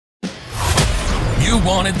You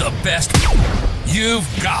wanted the best. You've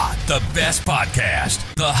got the best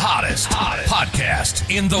podcast, the hottest podcast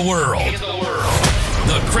in the world.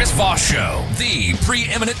 The Chris Voss Show, the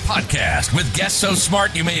preeminent podcast with guests so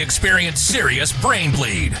smart you may experience serious brain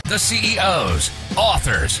bleed. The CEOs,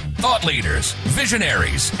 authors, thought leaders,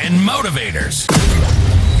 visionaries, and motivators.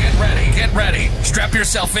 Get ready. Strap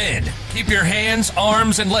yourself in. Keep your hands,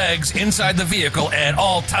 arms, and legs inside the vehicle at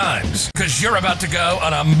all times, because you're about to go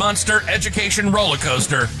on a monster education roller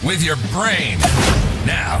coaster with your brain.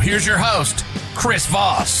 Now, here's your host, Chris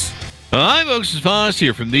Voss. Hi, folks. It's Voss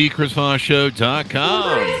here from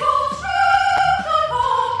thechrisvossshow.com.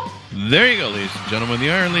 There you go, ladies and gentlemen. The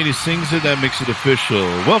Iron Lady sings it. That makes it official.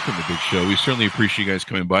 Welcome to the big show. We certainly appreciate you guys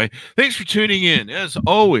coming by. Thanks for tuning in. As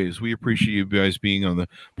always, we appreciate you guys being on the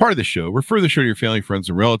part of the show. Refer the show to your family, friends,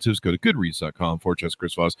 and relatives. Go to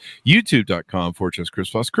goodreads.com/Chris Voss, youtube.com/Chris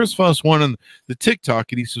Voss, Chris Voss 1 on the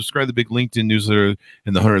TikTok, and you subscribe to the big LinkedIn newsletter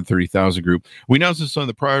in the 130,000 group. We announced this on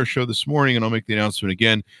the prior show this morning, and I'll make the announcement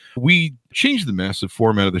again. We changed the massive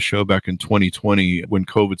format of the show back in 2020 when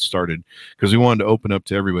COVID started, because we wanted to open up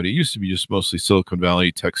to everybody. It used to be just mostly Silicon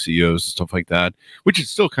Valley tech CEOs and stuff like that, which it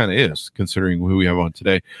still kind of is, considering who we have on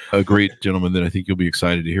today. A great gentleman that I think you'll be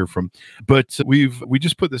excited to hear from. But we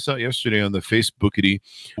just put this out yesterday on the Facebookity.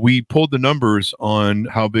 We pulled the numbers on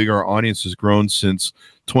how big our audience has grown since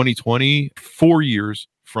 2020, 4 years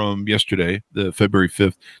from yesterday, the February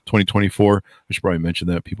 5th, 2024. I should probably mention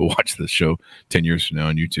that. People watch this show 10 years from now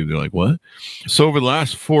on YouTube. They're like, what? So over the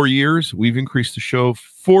last 4 years, we've increased the show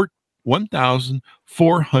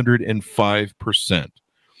 1,405%.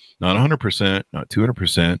 Not 100%, not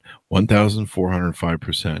 200%,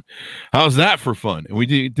 1,405%. How's that for fun? And we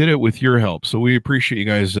did it with your help. So we appreciate you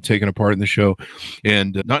guys taking a part in the show,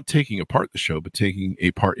 and not taking apart the show, but taking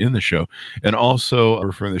a part in the show, and also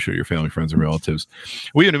referring the show to your family, friends, and relatives.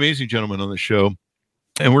 We have an amazing gentleman on the show,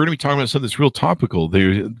 and we're going to be talking about something that's real topical.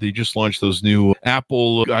 They just launched those new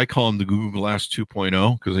Apple, I call them the Google Glass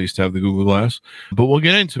 2.0, because I used to have the Google Glass, but we'll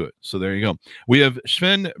get into it. So there you go. We have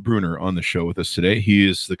Sven Brunner on the show with us today. He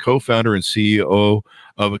is the co-founder and CEO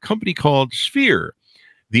of a company called Sphere,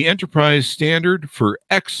 the enterprise standard for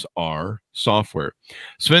XR software.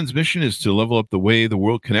 Sven's mission is to level up the way the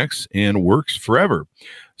world connects and works forever.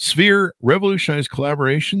 Sphere revolutionizes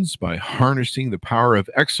collaborations by harnessing the power of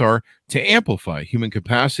XR to amplify human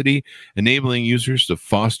capacity, enabling users to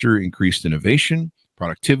foster increased innovation,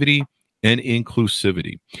 productivity, and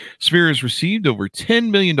inclusivity. Sphere has received over $10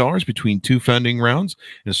 million between two funding rounds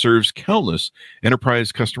and serves countless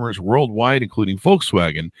enterprise customers worldwide, including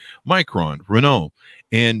Volkswagen, Micron, Renault,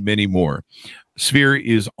 and many more. Sphere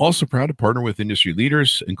is also proud to partner with industry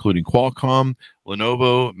leaders, including Qualcomm,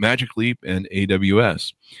 Lenovo, Magic Leap, and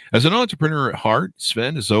AWS. As an entrepreneur at heart,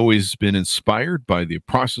 Sven has always been inspired by the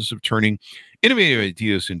process of turning innovative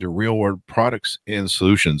ideas into real-world products and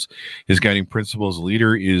solutions. His guiding principle as a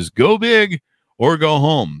leader is go big or go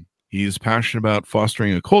home. He is passionate about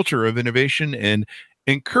fostering a culture of innovation and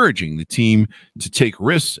encouraging the team to take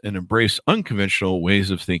risks and embrace unconventional ways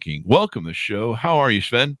of thinking. Welcome to the show. How are you,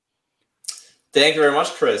 Sven? Thank you very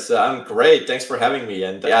much, Chris. I'm great. Thanks for having me.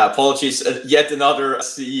 And yeah, apologies, yet another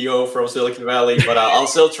CEO from Silicon Valley, but I'll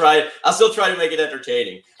still try to make it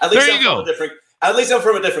entertaining. At least I'm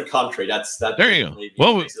from a different country. There you go.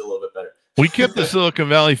 Well, makes it a little bit better. We kept the Silicon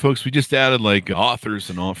Valley folks. We just added like authors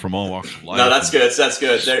and all from all walks of life. No, that's good. That's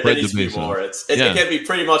good. There needs to be more. It can be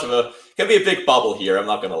pretty much a big bubble here. I'm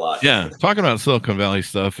not going to lie. Yeah, talking about Silicon Valley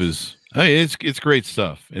stuff is. It's great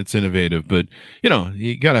stuff. It's innovative, but you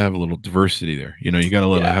got to have a little diversity there. You got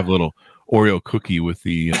to have a little Oreo cookie with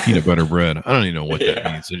the peanut butter bread. I don't even know what that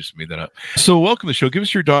means. I just made that up. So welcome to the show. Give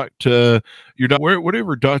us your dot,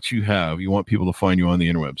 whatever dots you have. You want people to find you on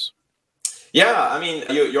the interwebs. Yeah, I mean,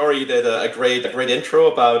 you already did a great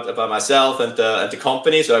intro about myself and the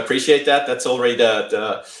company, so I appreciate that. That's already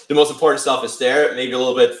the most important stuff is there. Maybe a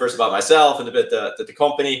little bit first about myself and a bit the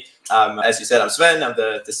company. As you said, I'm Sven. I'm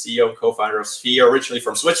the CEO and co-founder of Sphere, originally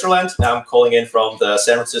from Switzerland. Now I'm calling in from the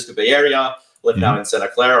San Francisco Bay Area. Live now in Santa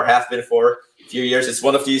Clara, or have been for a few years. It's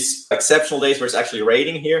one of these exceptional days where it's actually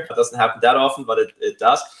raining here. It doesn't happen that often, but it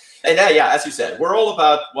does. And as you said, we're all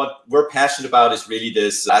about what we're passionate about is really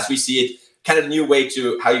this, as we see it, kind of a new way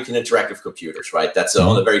to how you can interact with computers, right? That's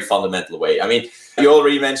on a very fundamental way. I mean, you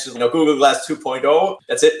already mentioned, Google Glass 2.0.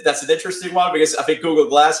 That's it. That's an interesting one because I think Google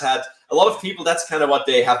Glass had a lot of people. That's kind of what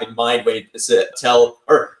they have in mind when you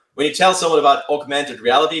tell someone about augmented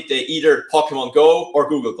reality. They either Pokemon Go or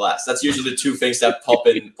Google Glass. That's usually the two things that pop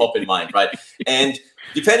in mind, right? And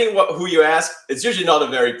depending who you ask, it's usually not a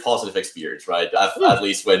very positive experience, right? At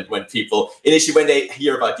least when people initially when they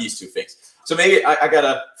hear about these two things. So maybe I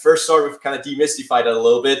gotta first start with kind of demystify that a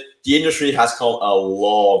little bit. The industry has come a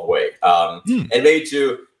long way. And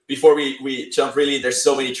maybe before we jump really, there's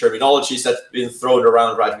so many terminologies that have been thrown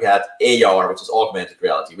around, right? We had AR, which is augmented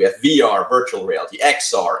reality. We have VR, virtual reality,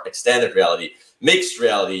 XR, extended reality, mixed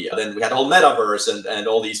reality. And then we had the whole metaverse and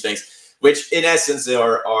all these things, which in essence they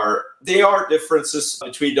are differences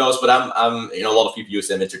between those, but I'm a lot of people use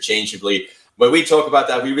them interchangeably. When we talk about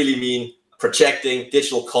that, we really mean projecting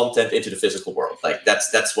digital content into the physical world. Like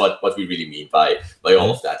that's what we really mean by all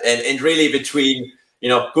of that. And really between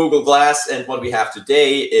Google Glass and what we have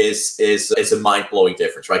today is a mind-blowing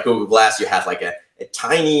difference, right? Google Glass, you have like a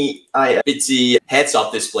tiny bitsy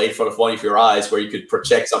heads-up display in front of one of your eyes where you could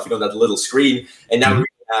project something on that little screen. And now we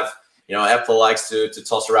have, Apple likes to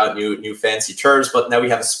toss around new fancy terms, but now we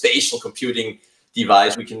have a spatial computing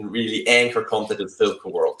device. We can really anchor content in the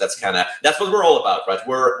physical world. That's what we're all about, right?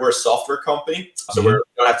 We're a software company, so we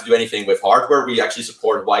don't have to do anything with hardware. We actually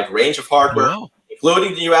support a wide range of hardware,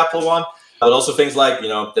 including the new Apple one. But also things like,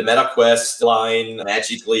 the Meta Quest line,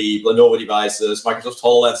 Magic Leap, Lenovo devices, Microsoft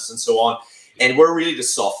HoloLenses, and so on. And we're really the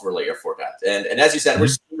software layer for that. And as you said, we're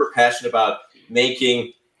super passionate about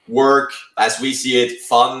making work, as we see it,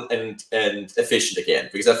 fun and efficient again.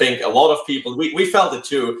 Because I think a lot of people, we felt it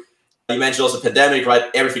too. You mentioned also pandemic, right?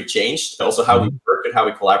 Everything changed. Also how we work and how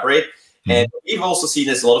we collaborate. And we've also seen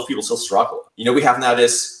this, a lot of people still struggle. We have now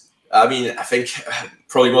this, I think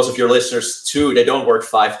probably most of your listeners too, they don't work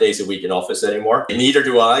 5 days a week in office anymore. Neither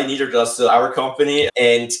do I, neither does our company.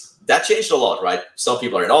 And that changed a lot, right? Some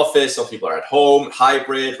people are in office, some people are at home,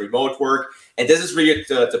 hybrid, remote work. And this is really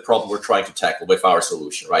the problem we're trying to tackle with our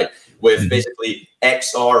solution, right? With basically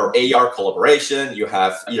XR or AR collaboration, you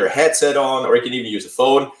have either a headset on or you can even use a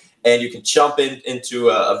phone. And you can jump into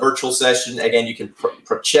a virtual session. Again, you can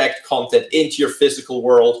project content into your physical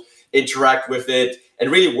world, interact with it,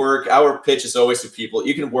 and really work. Our pitch is always to people,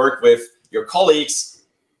 you can work with your colleagues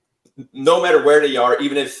no matter where they are, and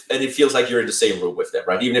it feels like you're in the same room with them,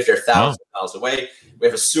 right? Even if they're thousands of miles away. We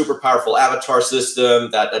have a super powerful avatar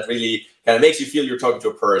system that really kind of makes you feel you're talking to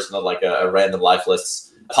a person, not like a random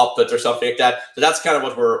lifeless puppet or something like that. So that's kind of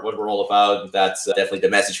what we're all about. And that's definitely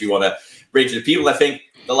the message we want to bring to the people. I think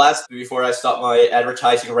the last, before I stop my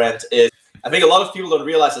advertising rant, is I think a lot of people don't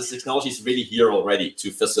realize this technology is really here already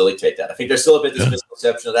to facilitate that. I think there's still a bit this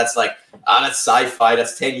misconception that's like, that's sci-fi,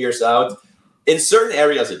 that's 10 years out. In certain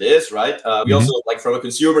areas it is, right? We also, like from a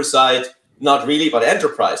consumer side, not really, but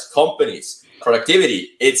enterprise, companies,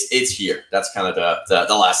 productivity, it's here. That's kind of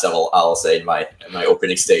the last level I'll say in my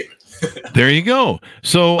opening statement. There you go.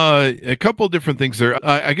 So a couple of different things there.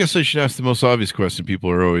 I guess I should ask the most obvious question people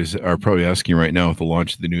are probably asking right now with the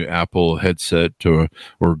launch of the new Apple headset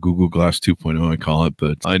or Google Glass 2.0, I call it.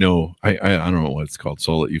 But I know I don't know what it's called,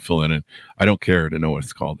 so I'll let you fill in. And I don't care to know what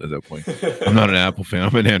it's called at that point. I'm not an Apple fan.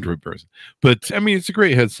 I'm an Android person. But I mean, it's a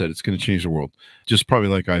great headset. It's going to change the world, just probably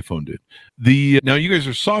like iPhone did. Now you guys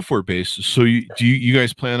are software based, so do you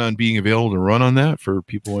guys plan on being available to run on that for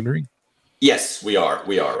people wondering? Yes, we are.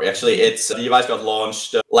 Actually, the device got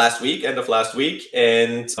launched end of last week,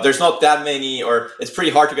 and there's not that many, or it's pretty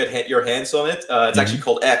hard to get your hands on it. It's actually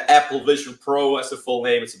called Apple Vision Pro as the full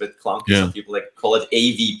name. It's a bit clunky. Some people call it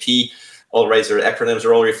AVP. Already, their acronyms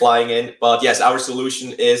are already flying in. But yes, our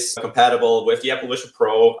solution is compatible with the Apple Vision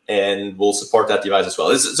Pro, and we'll support that device as well.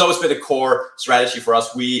 It's always been a core strategy for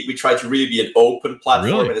us. We try to really be an open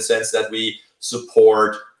platform in the sense that we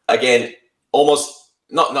support, again, almost.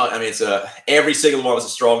 I mean, it's every single one is a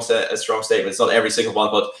strong statement. It's not every single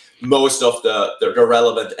one, but most of the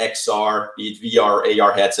relevant XR, be it VR,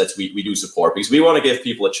 AR headsets, we do support, because we want to give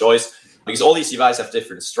people a choice, because all these devices have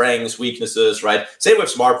different strengths, weaknesses, right? Same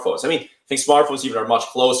with smartphones. I mean, I think smartphones even are much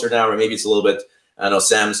closer now, or maybe it's a little bit, I don't know,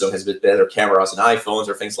 Samsung has a bit better cameras than iPhones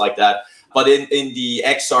or things like that. But in the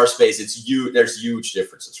XR space, there's huge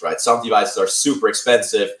differences, right? Some devices are super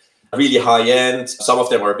expensive, really high end. Some of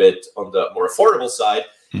them are a bit on the more affordable side.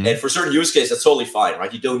 And for certain use cases, that's totally fine,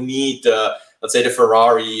 right? You don't need, let's say, the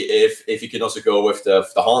Ferrari if you can also go with the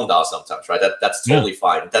Honda sometimes, right? That's totally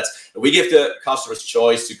fine. We give the customers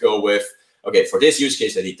choice to go with, okay, for this use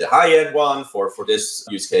case, I need the high end one. For this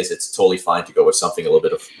use case, it's totally fine to go with something a little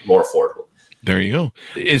bit more affordable. There you go.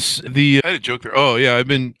 I had a joke there. Oh yeah,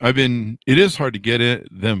 it is hard to get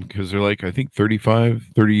them because they're like, I think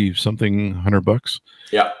 30 something $100.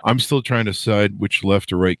 Yeah. I'm still trying to decide which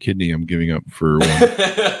left or right kidney I'm giving up for one.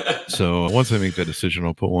 So once I make that decision,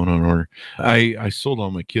 I'll put one on order. I sold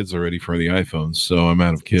all my kids already for the iPhones, so I'm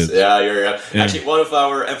out of kids. Yeah. Actually, one of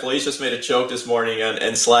our employees just made a joke this morning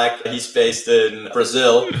in Slack. He's based in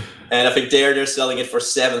Brazil. And I think they're selling it for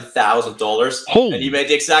 $7,000. And he made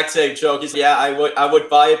the exact same joke. He's like, yeah, yeah, I would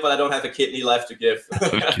buy it, but I don't have a kidney left to give.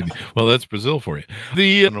 Well, that's Brazil for you.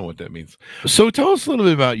 I don't know what that means. So tell us a little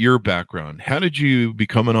bit about your background. How did you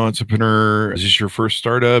become an entrepreneur? Is this your first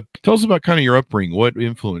startup? Tell us about kind of your upbringing. What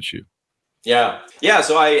influenced you? Yeah.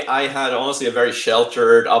 So I had honestly a very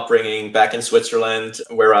sheltered upbringing back in Switzerland,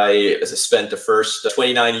 where I spent the first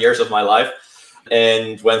 29 years of my life,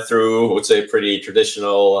 and went through, I would say, pretty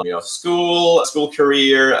traditional, school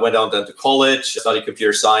career. I went on then to college, studied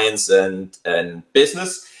computer science and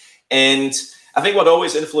business. And I think what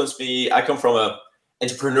always influenced me, I come from a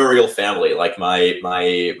entrepreneurial family. Like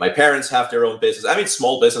my parents have their own business. I mean,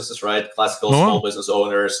 small businesses, right? Classical small business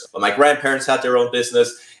owners. But my grandparents had their own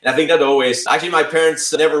business. And I think that always, actually, my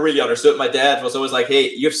parents never really understood. My dad was always like, hey,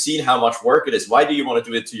 you've seen how much work it is. Why do you want to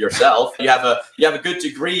do it to yourself? You have a good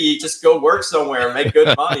degree. Just go work somewhere and make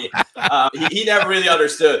good money. He never really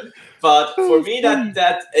understood. But for me,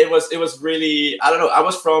 that it was really, I don't know. I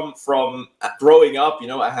was from growing up,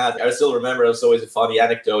 I still remember, it was always a funny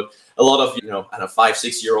anecdote. A lot of,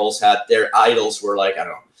 5-6-year-olds had their idols were like, I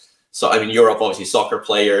don't know. So, I mean, Europe, obviously soccer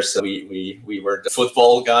players. We were the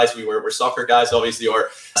football guys. We were soccer guys, obviously,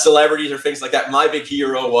 or celebrities or things like that. My big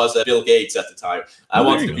hero was Bill Gates at the time. I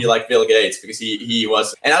wanted to be like Bill Gates because he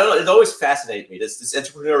was, and I don't know, it always fascinated me, this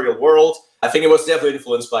entrepreneurial world. I think it was definitely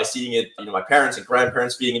influenced by seeing it, my parents and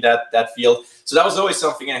grandparents being in that field. So that was always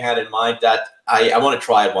something I had in mind that I want to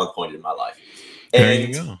try at one point in my life.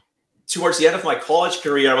 And towards the end of my college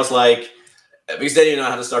career, I was like, because then I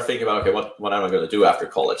had to start thinking about, okay, what am I going to do after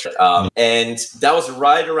college? And that was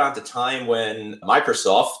right around the time when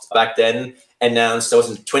Microsoft back then announced, that was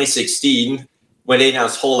in 2016, when they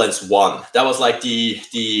announced HoloLens 1. That was like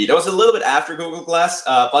that was a little bit after Google Glass,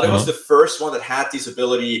 but it was the first one that had this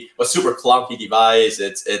ability. It was super clunky device.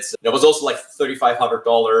 It was also like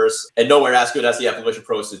 $3,500 and nowhere as good as the Apple Vision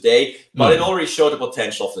Pros today, but it already showed the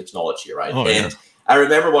potential of the technology, right? I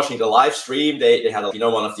remember watching the live stream. They had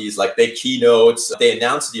one of these like big keynotes. They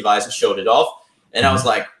announced the device and showed it off, and I was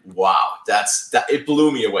like, "Wow, it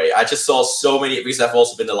blew me away." I just saw so many, because I've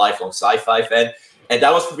also been a lifelong sci-fi fan, and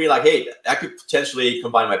that was for me like, "Hey, I could potentially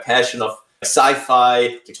combine my passion of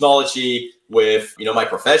sci-fi technology with my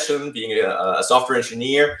profession, being a software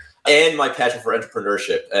engineer, and my passion for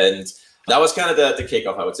entrepreneurship." And that was kind of the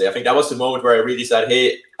kickoff, I would say. I think that was the moment where I really said,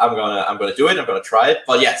 hey, I'm gonna do it. I'm gonna try it.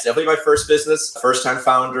 But yeah, it's definitely my first business, first-time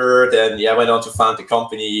founder. Then I went on to found the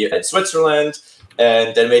company in Switzerland,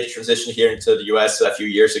 and then made the transition here into the US a few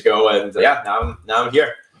years ago. And now I'm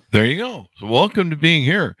here. There you go. So welcome to being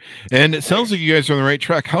here. And it sounds like you guys are on the right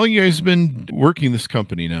track. How long you guys been working this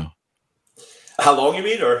company now? How long you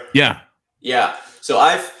mean, or? Yeah. So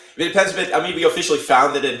it depends a bit. I mean, we officially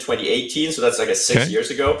founded in 2018, so that's like 6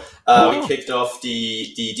 years ago. We kicked off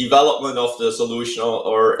the development of the solution,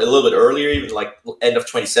 or a little bit earlier, even like end of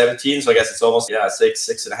 2017. So I guess it's almost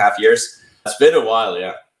 6.5 years. It's been a while,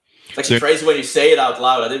 yeah. It's actually crazy when you say it out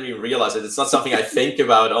loud. I didn't even realize it. It's not something I think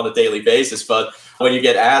about on a daily basis, but when you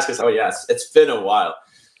get asked, it's it's been a while.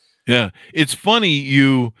 Yeah, it's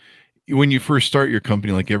funny. When you first start your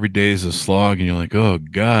company, like every day is a slog, and you're like, oh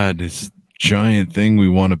God, it's giant thing we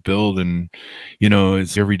want to build, and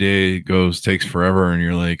it's every day takes forever, and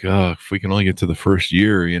you're like, oh, if we can only get to the first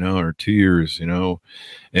year, or 2 years,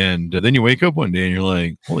 and then you wake up one day and you're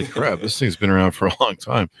like, holy crap, this thing's been around for a long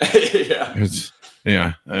time.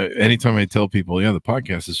 Anytime I tell people, the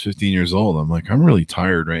podcast is 15 years old, I'm like, I'm really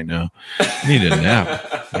tired right now. I need a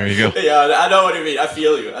nap. There you go. Yeah, I know what you mean. I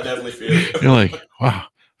feel you. I definitely feel you. You're like, wow,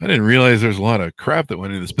 I didn't realize there's a lot of crap that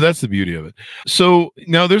went into this, but that's the beauty of it. So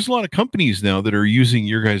now there's a lot of companies now that are using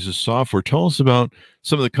your guys' software. Tell us about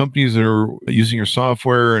some of the companies that are using your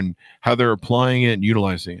software and how they're applying it and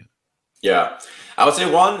utilizing it. Yeah, I would say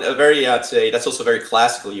I'd say that's also a very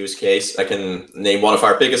classical use case. I can name one of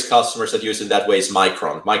our biggest customers that use it that way is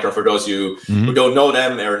Micron. Micron, for those of you who don't know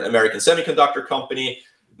them, they're an American semiconductor company.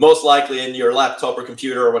 Most likely in your laptop or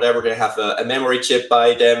computer or whatever, they have a memory chip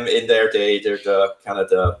by them in there. They're the kind of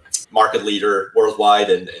the market leader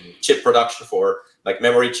worldwide in chip production for like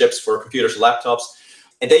memory chips for computers and laptops.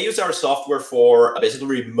 And they use our software for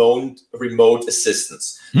basically remote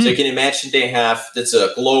assistance. So you can imagine it's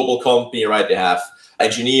a global company, right? They have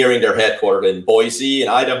engineering, they're headquartered in Boise in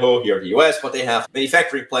Idaho here in the US, but they have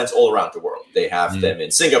manufacturing plants all around the world. They have them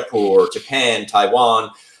in Singapore, Japan,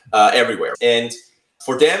 Taiwan, everywhere. And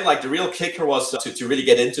for them, like the real kicker was to really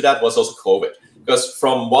get into that was also COVID. Because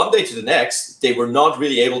from one day to the next, they were not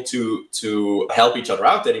really able to help each other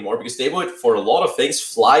out anymore, because they would, for a lot of things,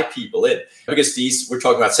 fly people in. Because we're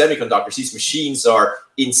talking about semiconductors, these machines are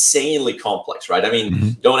insanely complex, right? I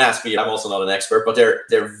mean, don't ask me, I'm also not an expert, but they're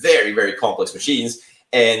very, very complex machines.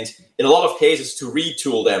 And in a lot of cases to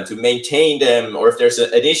retool them, to maintain them, or if there's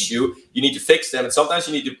an issue, you need to fix them. And sometimes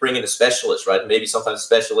you need to bring in a specialist, right? Maybe sometimes a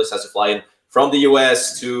specialist has to fly in from the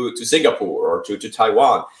US to Singapore or to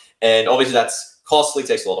Taiwan. And obviously that's costly,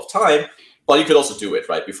 takes a lot of time, but you could also do it,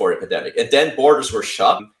 right, before the pandemic. And then borders were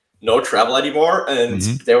shut, no travel anymore. And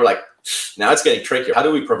they were like, now it's getting trickier. How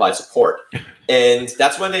do we provide support? And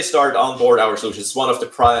that's when they started on board our solution. It's one of the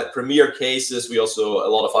premier cases we also, a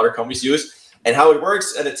lot of other companies use. And how it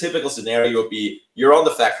works in a typical scenario would be you're on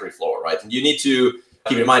the factory floor, right? And you need to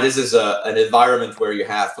keep in mind, this is an environment where you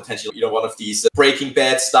have potentially, one of these Breaking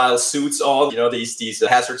Bad style suits on, these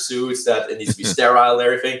hazard suits that it needs to be sterile and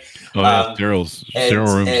everything. Sterile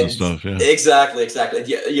rooms and stuff. Yeah. Exactly. And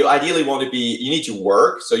you ideally want to you need to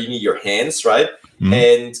work. So you need your hands, right?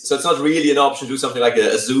 And so it's not really an option to do something like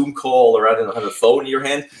a Zoom call or have a phone in your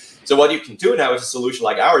hand. So what you can do now with a solution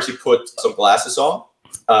like ours, you put some glasses on.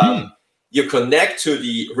 You connect to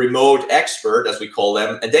the remote expert, as we call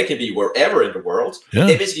them, and they can be wherever in the world. Yeah.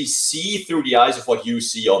 They basically see through the eyes of what you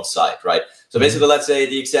see on site, right? So basically, let's say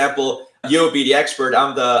the example, you'll be the expert.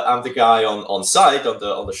 I'm the guy on site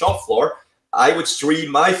on the shop floor. I would stream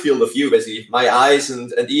my field of view, basically my eyes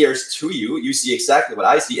and ears to you. You see exactly what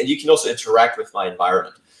I see, and you can also interact with my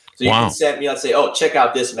environment. So you can send me, let's say, oh, check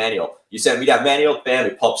out this manual. You send me that manual, bam,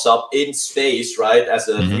 it pops up in space, right, as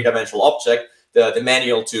a three-dimensional object. The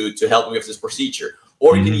manual to help me with this procedure.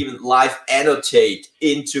 Or you can even live annotate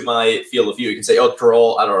into my field of view. You can say, oh,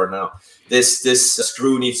 draw, I don't know, this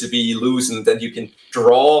screw needs to be loosened, and you can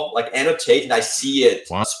draw, like annotate, and I see it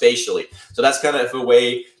spatially. So that's kind of a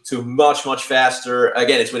way to much faster.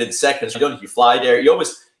 Again, it's within seconds. You don't need to fly there. You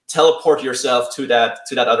always teleport yourself to that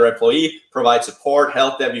other employee, provide support,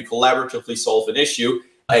 help them, you collaboratively solve an issue,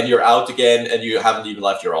 and you're out again, and you haven't even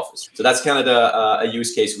left your office. So that's kind of a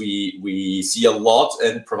use case we see a lot,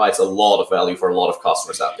 and provides a lot of value for a lot of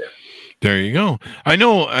customers out there. There you go. I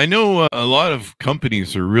know a lot of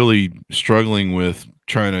companies are really struggling with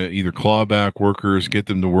trying to either claw back workers, get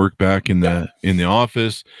them to work back in the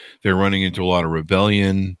office. They're running into a lot of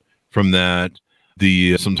rebellion from that.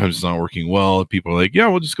 Sometimes it's not working well. People are like, yeah,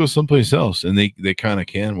 we'll just go someplace else. And they kind of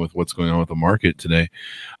can with what's going on with the market today.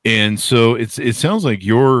 And so it sounds like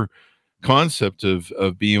your concept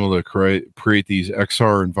of being able to create these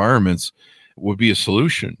XR environments would be a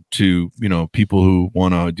solution to, people who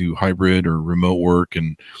want to do hybrid or remote work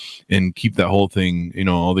and keep that whole thing,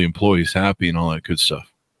 all the employees happy and all that good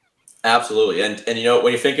stuff. Absolutely. And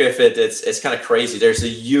when you think of it, it's kind of crazy. There's a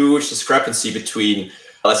huge discrepancy between,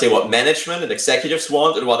 let's say, what management and executives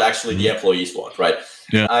want and what actually the employees want, right?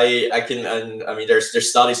 Yeah. I mean, there's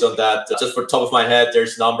studies on that. Just for the top of my head,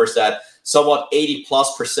 there's numbers that somewhat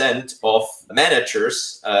 80+% of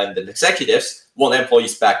managers and executives want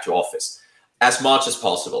employees back to office as much as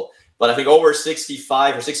possible. But I think over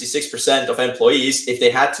 65 or 66% of employees, if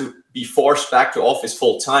they had to be forced back to office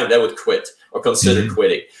full time, they would quit or consider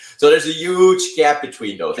quitting. So there's a huge gap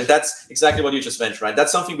between those. And that's exactly what you just mentioned, right?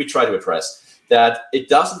 That's something we try to address, that it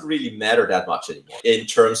doesn't really matter that much anymore in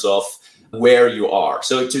terms of where you are.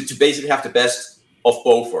 So to basically have the best of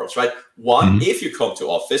both worlds, right? One, if you come to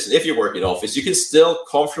office and if you work in office, you can still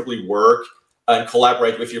comfortably work and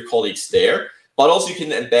collaborate with your colleagues there. But also you can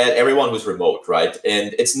embed everyone who's remote, right?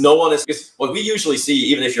 And it's because what we usually see,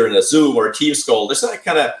 even if you're in a Zoom or a Teams call, there's that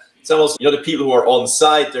kind of, it's almost, the people who are on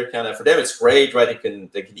site, they're kind of, for them, it's great, right? They can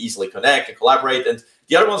easily connect and collaborate. And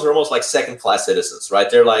the other ones are almost like second-class citizens, right?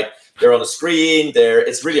 They're on the screen,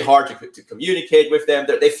 it's really hard to communicate with them.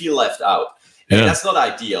 They feel left out. And that's not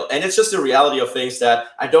ideal. And it's just the reality of things that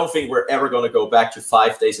I don't think we're ever going to go back to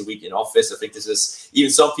 5 days a week in office. I think this is, even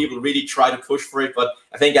some people really try to push for it, but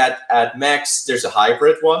I think at max, there's a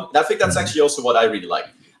hybrid one. And I think that's actually also what I really like.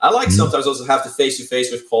 I like sometimes also have to face-to-face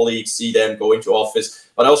with colleagues, see them, go into office,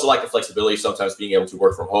 but I also like the flexibility of sometimes being able to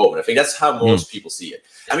work from home. And I think that's how most people see it.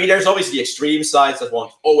 I mean, there's obviously the extreme sides that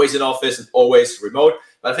want always in office and always remote,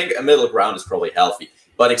 but I think a middle ground is probably healthy.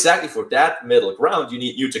 But exactly for that middle ground, you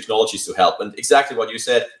need new technologies to help. And exactly what you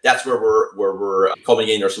said, that's where we're coming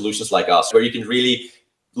in, our solutions like us, where you can really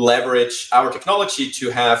leverage our technology to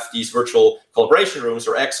have these virtual collaboration rooms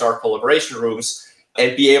or XR collaboration rooms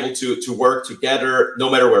and be able to work together no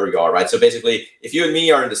matter where we are, right? So basically, if you and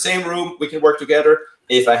me are in the same room, we can work together.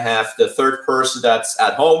 If I have the third person that's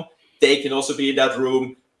at home, they can also be in that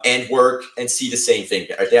room and work and see the same thing.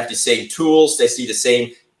 They have the same tools, they see the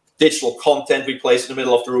same digital content we place in the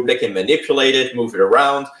middle of the room. They can manipulate it, move it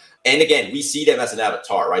around. And again, we see them as an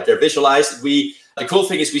avatar, right? They're visualized. The cool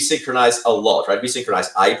thing is we synchronize a lot, right? We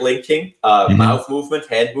synchronize eye blinking, mouth movement,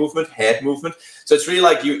 head movement. So it's really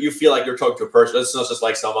like you feel like you're talking to a person. It's not just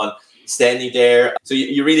like someone standing there. So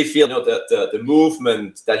you really feel, the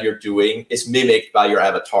movement that you're doing is mimicked by your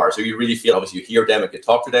avatar. So you really feel, obviously you hear them, you can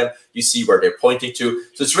talk to them, you see where they're pointing to.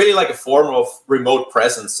 So it's really like a form of remote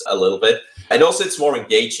presence a little bit. And also it's more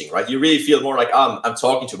engaging, right? You really feel more like I'm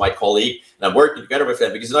talking to my colleague and I'm working together with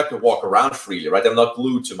them, because I'm not going to walk around freely, right? I'm not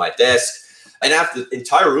glued to my desk. And the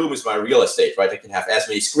entire room is my real estate, right? I can have as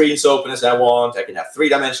many screens open as I want. I can have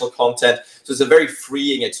three-dimensional content. So it's a very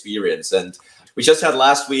freeing experience. And we just had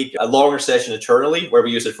last week a longer session internally where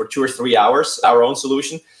we used it for 2 or 3 hours, our own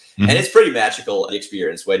solution. Mm-hmm. And it's pretty magical, the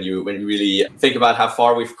experience, when you really think about how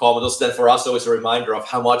far we've come. And also then for us, always a reminder of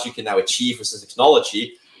how much you can now achieve with this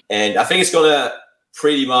technology. And I think it's going to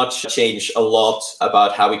pretty much change a lot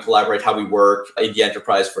about how we collaborate, how we work in the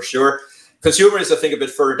enterprise for sure. Consumers, I think, a bit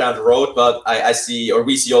further down the road, but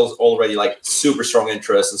we see already like super strong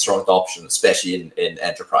interest and strong adoption, especially in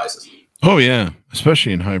enterprises. Oh, yeah,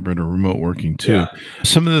 especially in hybrid or remote working, too. Yeah.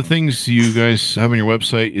 Some of the things you guys have on your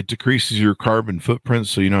website, it decreases your carbon footprint,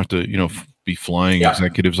 so you don't have to, be flying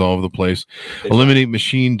executives all over the place. Exactly. Eliminate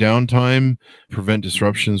machine downtime, prevent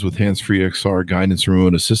disruptions with hands-free XR guidance,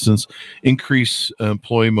 remote assistance, increase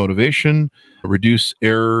employee motivation, reduce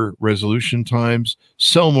error resolution times,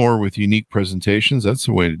 sell more with unique presentations. That's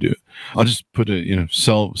the way to do it. I'll just put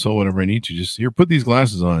sell whatever I need to. Just here, put these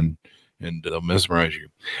glasses on, and they'll mesmerize you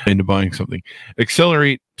into buying something.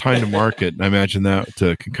 Accelerate time to market. I imagine that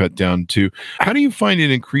can cut down too. How do you find it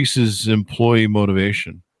increases employee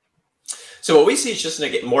motivation? So what we see is just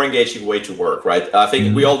a more engaging way to work, right? I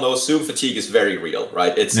think we all know Zoom fatigue is very real,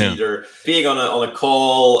 right? It's either being on a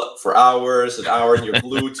call for hours and hours, and you're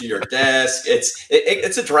glued to your desk.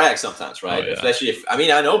 It's a drag sometimes, right? Oh, yeah. Especially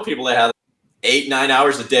I know people that have 8-9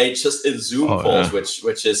 hours a day just in Zoom calls,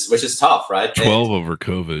 which is tough, right? 12 over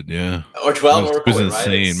COVID, yeah. Or 12 over COVID, it was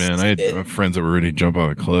insane, right? Man. I had friends that were ready to jump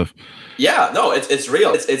off a cliff. Yeah, no, it's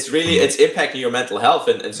real. It's really it's impacting your mental health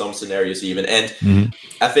in some scenarios even. And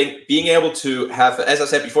I think being able to have, as I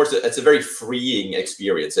said before, it's a very freeing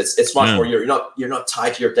experience. It's much more. You're not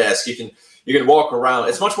tied to your desk. You can walk around.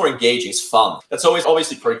 It's much more engaging. It's fun. That's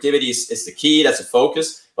obviously productivity is the key. That's a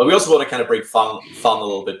focus. But we also want to kind of bring fun a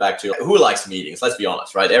little bit back to who likes meetings. Let's be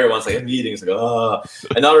honest, right? Everyone's like, meetings, like,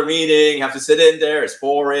 another meeting. You have to sit in there. It's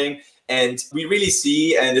boring. And we really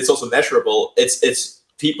see, and it's also measurable. It's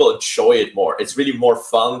people enjoy it more. It's really more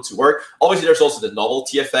fun to work. Obviously, there's also the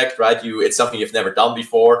novelty effect, right? It's something you've never done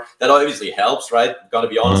before. That obviously helps, right? Got to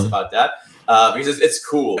be honest about that, because it's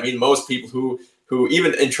cool. I mean, most people who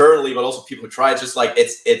even internally, but also people who try it, just like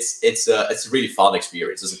it's a really fun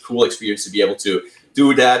experience. It's a cool experience to be able to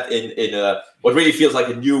do that in what really feels like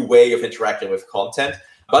a new way of interacting with content.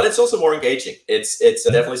 But it's also more engaging. It's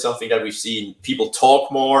definitely something that we've seen. People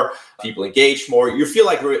talk more, people engage more. You feel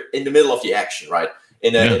like we're in the middle of the action, right?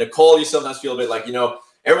 In a call, you sometimes feel a bit like,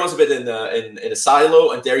 everyone's a bit in a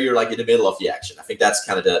silo, and there you're like in the middle of the action. I think that's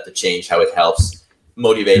kind of the change, how it helps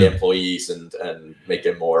motivate employees and make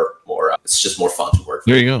them more it's just more fun to work for.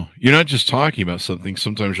 There you go. You're not just talking about something.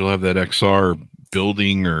 Sometimes you'll have that XR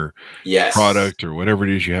building or product or whatever it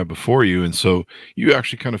is you have before you, and so you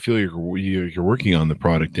actually kind of feel you're working on the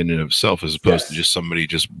product in and of itself, as opposed to just somebody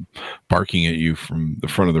just barking at you from the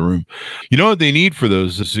front of the room. You know what they need for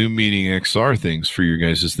those Zoom meeting XR things for your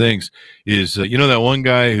guys' things is that one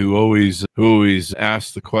guy who always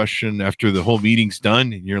asks the question after the whole meeting's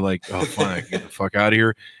done, and you're like, oh fine, I can get the fuck out of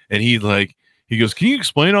here, and he goes, can you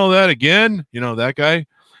explain all that again? That guy.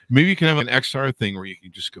 Maybe you can have an XR thing where you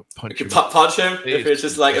can just go punch him. Punch him if it's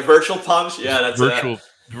just like a virtual punch. Yeah, that's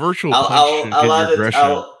virtual punch.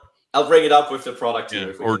 I'll bring it up with the product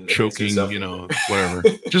team. Or choking, whatever.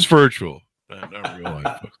 Just virtual, not real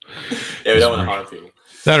life. Yeah, we don't want to harm people.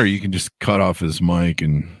 That, or you can just cut off his mic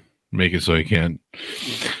and make it so he can't.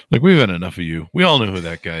 Like, we've had enough of you. We all know who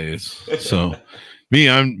that guy is. So.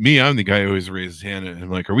 I'm the guy who always raises his hand, and I'm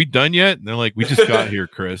like, are we done yet? And they're like, we just got here,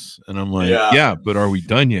 Chris. And I'm like, yeah, but are we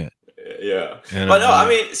done yet? Yeah. But no, I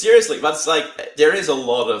mean, seriously, but it's like, there is a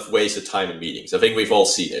lot of wasted time in meetings. I think we've all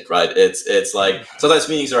seen it, right? It's like, sometimes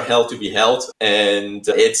meetings are held to be held. And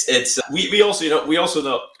we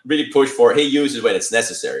also really push for, hey, use it when it's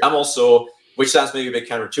necessary. I'm also, which sounds maybe a bit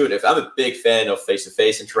counterintuitive, I'm a big fan of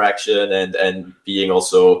face-to-face interaction and being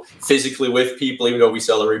also physically with people, even though we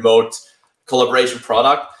sell a remote collaboration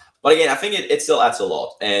product. But again, I think it still adds a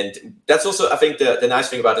lot. And that's also, I think, the nice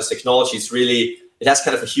thing about this technology is really, it has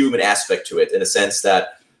kind of a human aspect to it, in a sense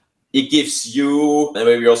that it gives you, and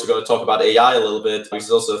maybe we're also going to talk about AI a little bit, which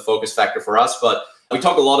is also a focus factor for us. But we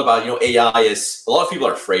talk a lot about, AI is, a lot of people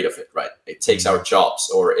are afraid of it, right? It takes our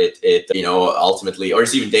jobs, or it ultimately, or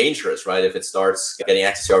it's even dangerous, right? If it starts getting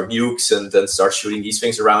access to our nukes and then starts shooting these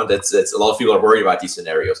things around, it's a lot of people are worried about these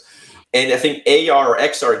scenarios. And I think AR or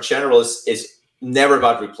XR in general is never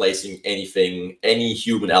about replacing anything, any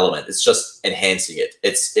human element. It's just enhancing it.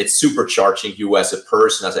 It's supercharging you as a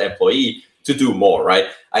person, as an employee, to do more, right?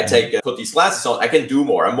 I put these glasses on, I can do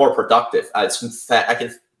more. I'm more productive. I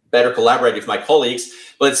can better collaborate with my colleagues,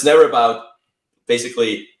 but it's never about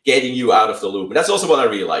basically getting you out of the loop. And that's also what I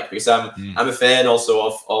really like, because I'm a fan also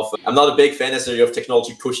of I'm not a big fan necessarily of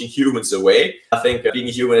technology pushing humans away. I think being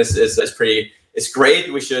a human is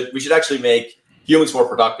great. We should actually make humans more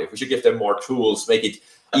productive. We should give them more tools, make it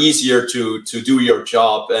easier to do your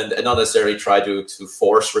job, and not necessarily try to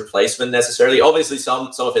force replacement necessarily. Obviously,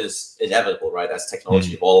 some of it is inevitable, right? As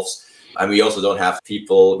technology evolves. And we also don't have we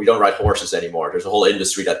don't ride horses anymore. There's a whole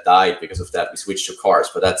industry that died because of that. We switched to cars,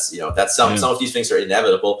 but that's some of these things are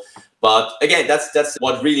inevitable. But again, that's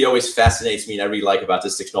what really always fascinates me, and I really like about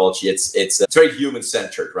this technology. It's very human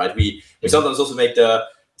centered, right? We sometimes also make the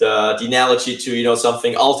analogy to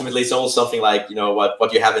something. Ultimately, it's almost something like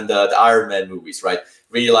what you have in the Iron Man movies, right?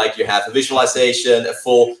 Really, like, you have a visualization, a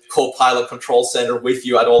full co-pilot control center with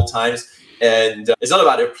you at all times, and it's not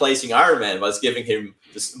about replacing Iron Man, but it's giving him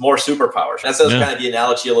more superpowers. That's kind of the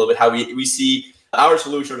analogy a little bit, how we see our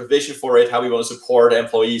solution, or the vision for it, how we want to support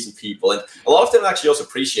employees and people. And a lot of them actually also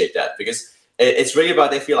appreciate that, because it's really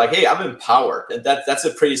about, they feel like, hey, I'm empowered. And that's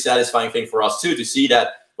a pretty satisfying thing for us too, to see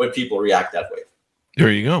that when people react that way. There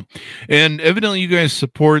you go. And evidently you guys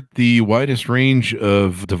support the widest range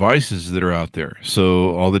of devices that are out there.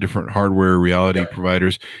 So all the different hardware reality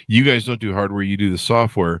providers. You guys don't do hardware, you do the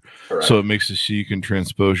software. Correct. So it makes it so you can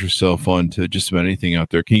transpose yourself onto just about anything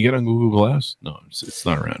out there. Can you get on Google Glass? No, it's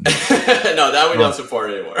not around. No, that we don't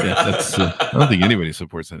support anymore. I don't think anybody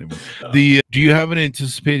supports that anymore. No. Do you have an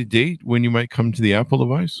anticipated date when you might come to the Apple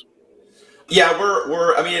device? Yeah,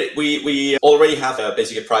 we already have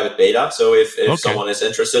basically a private beta. So if someone is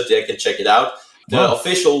interested, they can check it out. The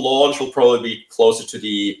official launch will probably be closer to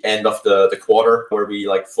the end of the quarter, where we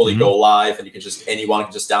fully go live, and anyone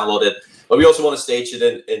can just download it. But we also want to stage it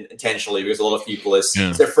in intentionally, because a lot of people it's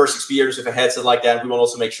their first experience with a headset like that. We want to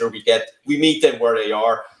also make sure we meet them where they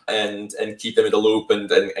are, and keep them in the loop, and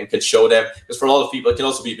can show them. Because for a lot of people, it can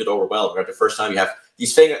also be a bit overwhelming, right? The first time you have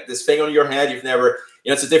this thing on your head, you've never,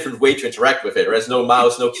 it's a different way to interact with it. There's no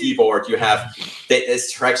mouse, no keyboard. You have,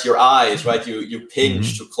 it tracks your eyes, right? You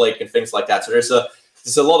pinch to click and things like that. So there's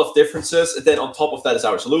a lot of differences. And then on top of that is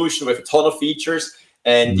our solution with a ton of features.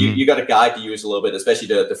 And you got to guide the user a little bit, especially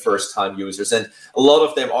the first time users. And a lot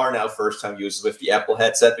of them are now first time users with the Apple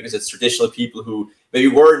headset, because it's traditionally people who maybe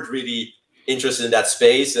weren't really interested in that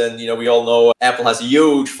space. And we all know Apple has a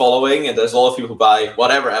huge following, and there's a lot of people who buy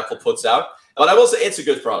whatever Apple puts out. But I will say it's a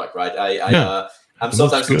good product, right? I'm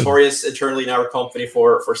sometimes notorious internally in our company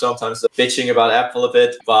for sometimes bitching about Apple a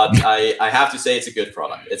bit, but I have to say it's a good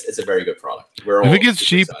product. It's a very good product. If it gets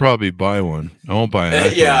cheap, probably buy one. I won't buy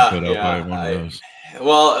an iPhone, but I'll buy one of those.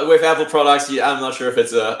 Well, with Apple products, I'm not sure if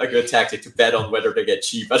it's a good tactic to bet on whether they get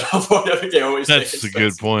cheap at that point. I think they always That's a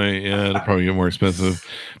good point. Yeah, they'll probably get more expensive.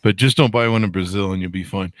 But just don't buy one in Brazil and you'll be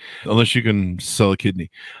fine. Unless you can sell a kidney.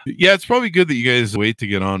 Yeah, it's probably good that you guys wait to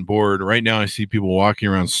get on board. Right now, I see people walking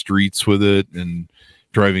around streets with it and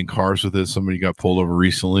driving cars with it. Somebody got pulled over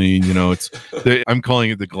recently. I'm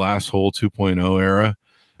calling it the glass hole 2.0 era,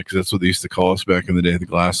 because that's what they used to call us back in the day, the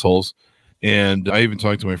glass holes. And I even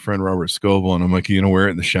talked to my friend Robert Scoble, and I'm like, wear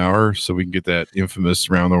it in the shower so we can get that infamous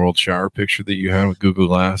around the world shower picture that you had with Google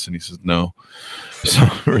Glass. And he says, no. So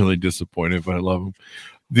I'm really disappointed, but I love him.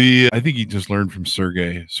 I think he just learned from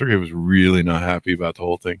Sergey. Sergey was really not happy about the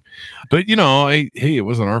whole thing. But, hey, it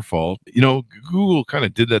wasn't our fault. Google kind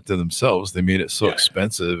of did that to themselves. They made it so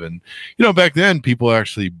expensive. And, back then, people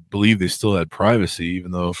actually believed they still had privacy,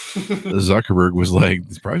 even though Zuckerberg was like,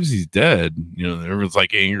 privacy's dead. Everyone's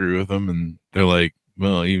angry with him. And they're like,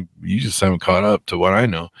 well, you just haven't caught up to what I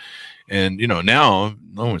know. And, now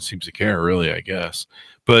no one seems to care, really, I guess.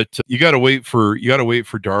 But you got to wait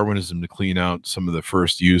for Darwinism to clean out some of the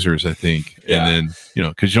first users, I think. Yeah. And then,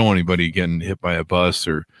 because you don't want anybody getting hit by a bus.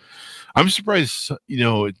 Or I'm surprised,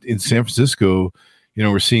 in San Francisco,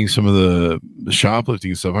 we're seeing some of the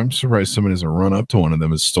shoplifting stuff. I'm surprised someone hasn't run up to one of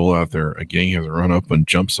them and stole out there. A gang hasn't run up and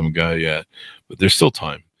jumped some guy yet, but there's still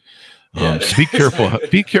time. So be careful.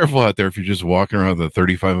 Be careful out there if you're just walking around with a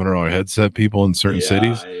 $3,500 headset, people in certain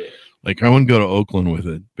cities. I wouldn't go to Oakland with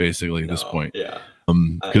it, basically, at this point. Yeah.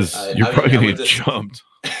 Because you're probably going to get jumped.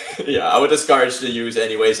 Yeah, I would discourage the use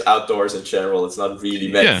anyways outdoors in general. It's not really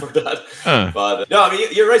meant for that. But no,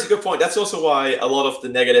 you raise a good point. That's also why a lot of the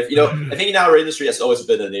negative, I think in our industry has always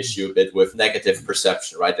been an issue a bit with negative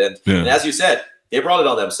perception, right? And as you said, they brought it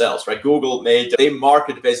on themselves, right? Google they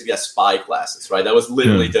marketed basically as spy glasses, right? That was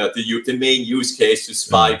literally the main use case, to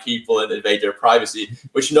spy people and invade their privacy,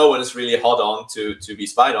 which no one is really hot on to be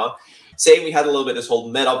spied on. Same, we had a little bit this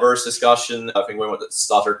whole metaverse discussion. I think when it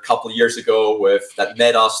started a couple of years ago with that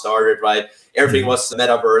Meta started, right? Everything was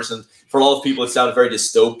metaverse, and for a lot of people, it sounded very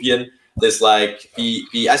dystopian. This I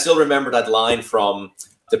still remember that line from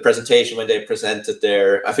the presentation when they presented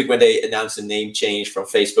when they announced the name change from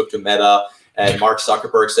Facebook to Meta, and Mark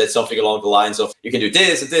Zuckerberg said something along the lines of, you can do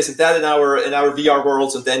this and this and that in our VR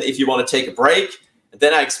worlds, and then if you want to take a break, and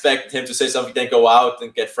then I expected him to say something, then go out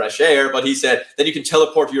and get fresh air, but he said, then you can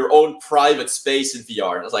teleport to your own private space in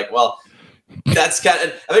VR. And I was like, well, that's I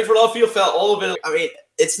think for a lot of people felt all of it, I mean,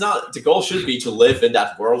 it's not, the goal should be to live in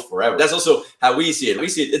that world forever. That's also how we see it. We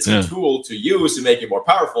see it, it's a tool to use to make you more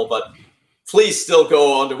powerful, but please still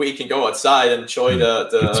go on the weekend, go outside and enjoy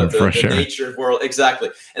the nature world. Exactly.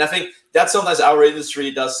 And I think that sometimes our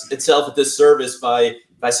industry does itself a disservice by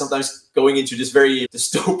sometimes going into this very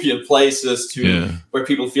dystopian places where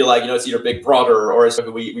people feel like, it's either Big Brother or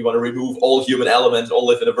we want to remove all human elements, all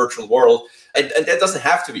live in a virtual world. And that doesn't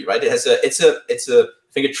have to be, right? It's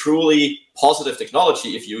I think a truly positive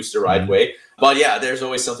technology if used the right way. But yeah, there's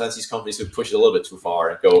always sometimes these companies who push it a little bit too far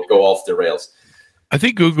and go off the rails. I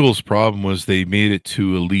think Google's problem was they made it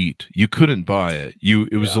too elite. You couldn't buy it.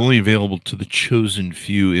 It was only available to the chosen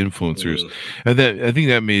few influencers. And I think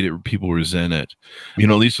that made people resent it. At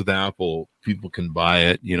least with Apple, people can buy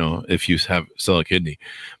it, if you sell a kidney.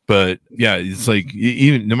 But yeah, it's like,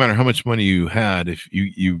 even no matter how much money you had, if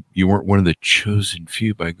you weren't one of the chosen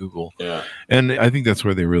few by Google. Yeah. And I think that's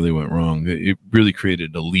where they really went wrong. It really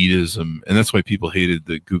created elitism. And that's why people hated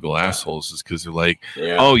the Google assholes, is because they're like,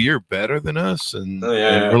 oh, you're better than us. And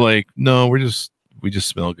we're like, no, we just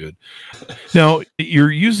smell good. Now,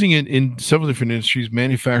 you're using it in several different industries: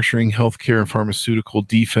 manufacturing, healthcare, and pharmaceutical,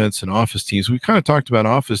 defense, and office teams. We kind of talked about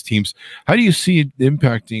office teams. How do you see it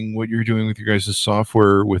impacting what you're doing with your guys'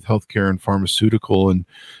 software with healthcare and pharmaceutical, and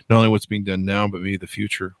not only what's being done now, but maybe the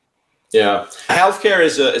future? Yeah, healthcare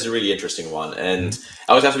is a really interesting one. And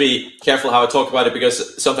I always have to be careful how I talk about it,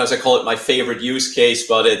 because sometimes I call it my favorite use case,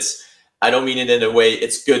 but I don't mean it in a way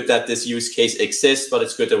it's good that this use case exists, but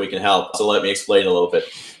it's good that we can help. So let me explain a little bit.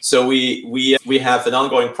 So we have an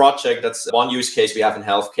ongoing project. That's one use case we have in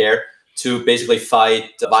healthcare to basically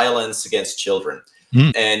fight violence against children.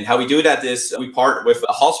 And how we do that is we partner with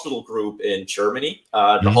a hospital group in Germany,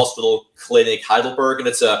 the Hospital Clinic Heidelberg, and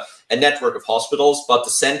it's a network of hospitals. But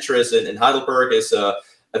the center is in Heidelberg, is a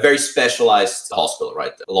very specialized hospital,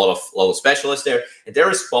 right? A lot of specialists there, and they're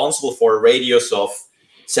responsible for a radius of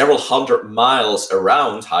several hundred miles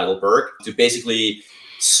around Heidelberg to basically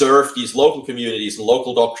serve these local communities and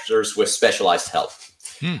local doctors with specialized help.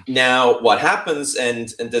 Now, what happens, and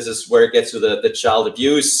this is where it gets to the child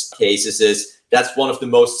abuse cases, is that's one of the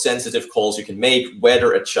most sensitive calls you can make,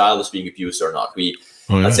 whether a child is being abused or not.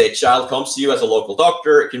 Let's say a child comes to you as a local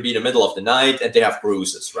doctor, it can be in the middle of the night, and they have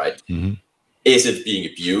bruises, right? Is it being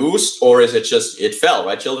abused, or is it just, it fell,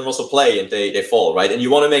 right? Children also play and they fall, right? And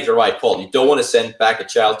you want to make the right call. You don't want to send back a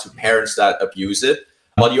child to parents that abuse it,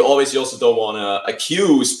 but you also don't want to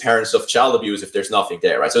accuse parents of child abuse if there's nothing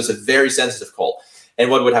there, right? So it's a very sensitive call.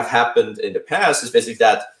 And what would have happened in the past is basically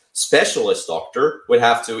that specialist doctor would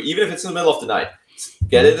have to, even if it's in the middle of the night,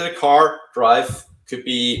 get into the car, drive, could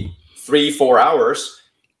be 3-4 hours,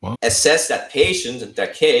 assess that patient and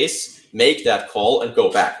that case, make that call and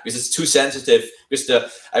go back, because it's too sensitive.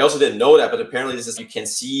 Because I also didn't know that, but apparently this is, you can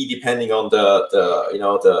see depending on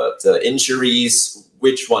the injuries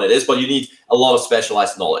which one it is, but you need a lot of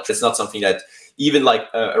specialized knowledge. It's not something that even like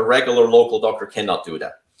a regular local doctor cannot do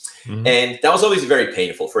that. And that was obviously very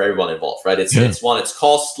painful for everyone involved, right? It's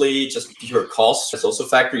costly, just pure cost. It's also a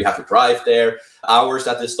factor. You have to drive there, hours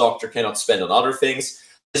that this doctor cannot spend on other things.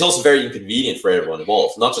 It's also very inconvenient for everyone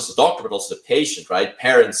involved, not just the doctor, but also the patient, right?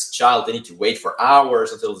 Parents, child, they need to wait for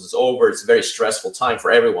hours until this is over. It's a very stressful time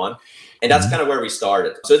for everyone. And that's kind of where we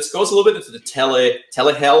started. So it goes a little bit into the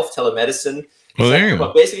telehealth, telemedicine.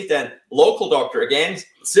 But basically then local doctor, again,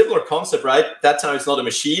 similar concept, right? That time it's not a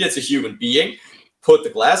machine, it's a human being. Put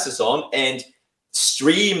the glasses on and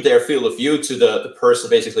stream their field of view to the person,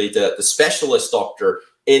 basically the specialist doctor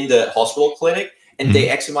in the hospital clinic. And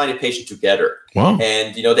they examine the patient together.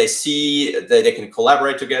 And, they see that they can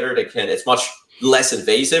collaborate together. It's much less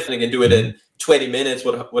invasive. And they can do it in 20 minutes,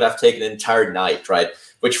 would have taken an entire night, right?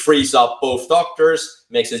 Which frees up both doctors,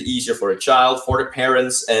 makes it easier for the child, for the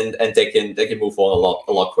parents, and they can move on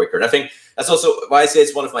a lot quicker. And I think that's also why I say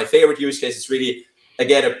it's one of my favorite use cases. Really,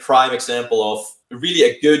 again, a prime example of really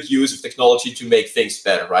a good use of technology to make things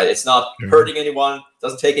better, right? It's not hurting anyone,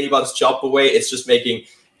 doesn't take anybody's job away. It's just making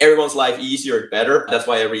everyone's life easier and better. That's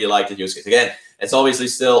why I really like to use it. Again, it's obviously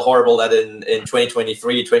still horrible that in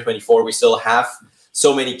 2023, 2024, we still have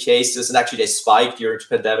so many cases, and actually they spiked during the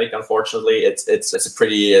pandemic. Unfortunately, it's a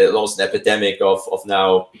pretty almost an epidemic of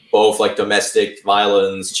now both like domestic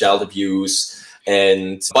violence, child abuse,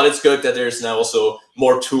 but it's good that there's now also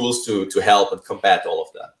more tools to help and combat all of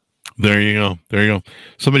that. There you go. There you go.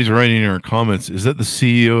 Somebody's writing in our comments. Is that the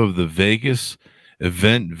CEO of the Vegas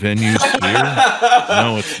event venue sphere?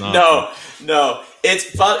 No, it's not. No.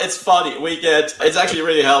 It's funny. It's actually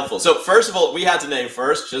really helpful. So first of all, we had the name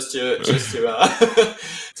first, just to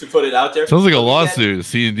to put it out there. Sounds like a lawsuit.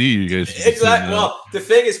 C&D, you guys. Exactly. Well, the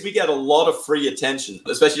thing is, we get a lot of free attention,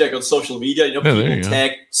 especially like on social media. You know, people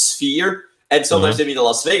tag Sphere, and sometimes they mean the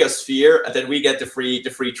Las Vegas Sphere, and then we get the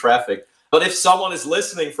free traffic. But if someone is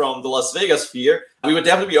listening from the Las Vegas Sphere, we would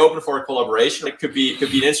definitely be open for a collaboration. It could be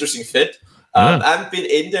an interesting fit. I haven't been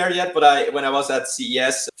in there yet, but when I was at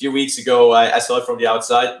CES a few weeks ago, I saw it from the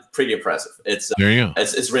outside. Pretty impressive. There you go.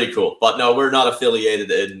 It's really cool. But no, we're not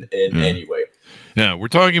affiliated in any way. Yeah, we're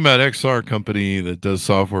talking about XR company that does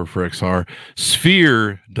software for XR,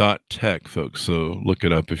 sphere.tech, folks. So look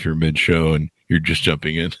it up if you're mid-show and you're just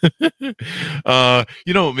jumping in.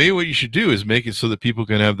 Maybe what you should do is make it so that people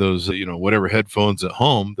can have those, whatever headphones at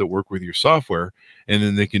home that work with your software, and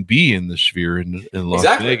then they can be in the Sphere in Las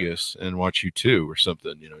Vegas and watch you too or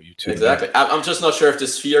something. YouTube. Exactly. I'm just not sure if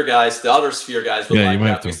the other Sphere guys will like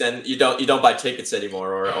that, because then you don't buy tickets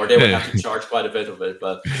anymore, or they would have to charge quite a bit of it.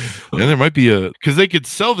 But and there might be because they could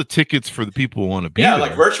sell the tickets for the people who want to be there.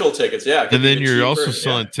 Like virtual tickets. Yeah, and then you're also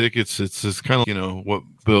selling tickets. It's just kind of what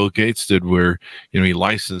Bill Gates did, where he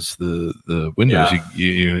licensed the Windows.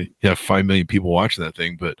 You have 5 million people watching that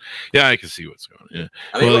thing. But I can see what's going on. Yeah,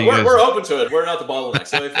 I mean, we're open to it. We're not the bottleneck.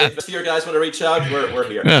 So if the Sphere guys want to reach out, we're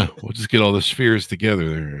here. Yeah, we'll just get all the spheres together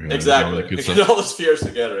there. Exactly, get all the spheres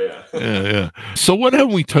together. Yeah. So what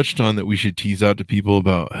haven't we touched on that we should tease out to people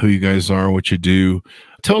about who you guys are, what you do?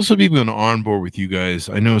 Tell us how people can onboard with you guys.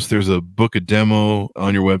 I noticed there's a book, a demo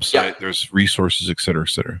on your website. Yeah. There's resources, et cetera, et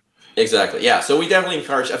cetera. Exactly. Yeah. So we definitely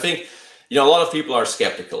encourage. I think a lot of people are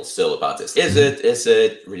skeptical still about this. Is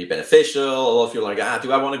it really beneficial? A lot of people are like,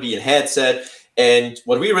 do I want to be in headset? And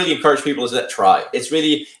what we really encourage people is that try. It's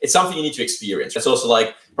something you need to experience. It's also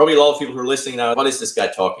like probably a lot of people who are listening now. What is this guy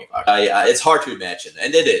talking about? It's hard to imagine,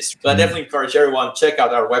 and it is. But I definitely encourage everyone, check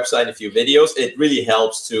out our website and a few videos. It really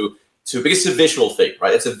helps to because it's a visual thing,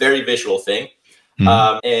 right? It's a very visual thing. We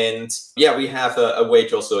have a way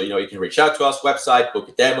to also, you can reach out to us, website, book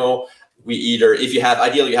a demo. Ideally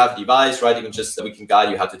you have a device, right? We can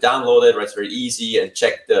guide you how to download it, right? It's very easy, and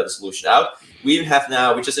check the solution out. We even have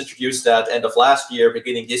now, we just introduced that end of last year,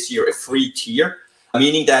 beginning this year, a free tier,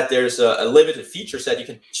 meaning that there's a limited feature set you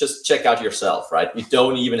can just check out yourself, right? You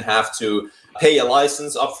don't even have to pay a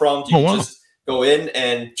license up front. You can just go in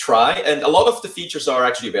and try. And a lot of the features are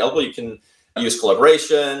actually available. You can use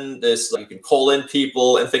collaboration, you can call in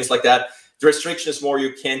people and things like that. The restriction is more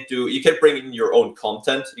you can't bring in your own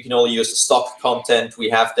content. You can only use the stock content we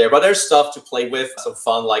have there, but there's stuff to play with, some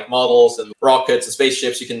fun like models and rockets and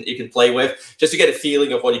spaceships you can play with, just to get a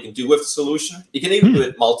feeling of what you can do with the solution. You can even do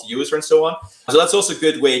it multi-user and so on. So that's also a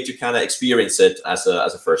good way to kind of experience it as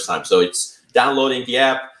a first time. So it's downloading the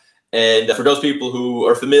app. And for those people who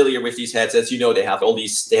are familiar with these headsets, they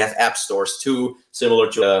have app stores too,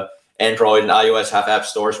 similar to Android and iOS have app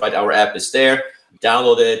stores, right? Our app is there.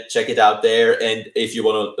 Download it, check it out there. And if you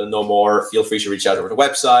want to know more, feel free to reach out over the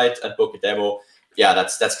website and book a demo. Yeah,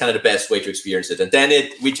 that's kind of the best way to experience it. And then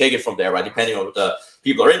we take it from there, right? Depending on what the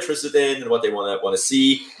people are interested in and what they want to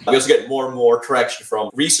see. We also get more and more traction from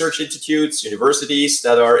research institutes, universities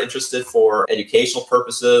that are interested for educational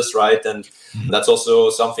purposes, right? And that's also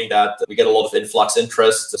something that we get a lot of influx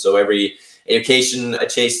interest. So every education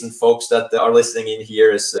adjacent folks that are listening in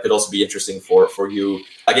here could also be interesting for you.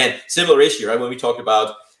 Again, similar issue, right? When we talk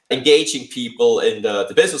about engaging people in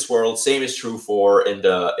the business world, same is true for in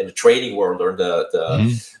the training world or in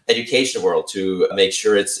the education world, to make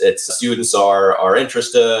sure it's students are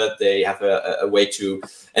interested. They have a way to,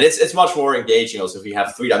 and it's much more engaging. Also, if you have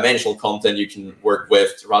 3-dimensional content you can work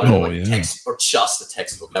with rather than text or just a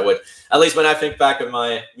textbook. I would, at least when I think back of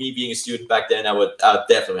me being a student back then, I would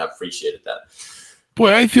definitely have appreciated that.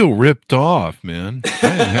 Boy, I feel ripped off, man. I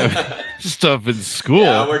didn't have stuff in school.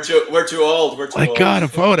 Yeah, we're too old. God,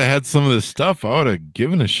 if I would have had some of this stuff, I would have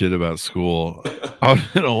given a shit about school. I would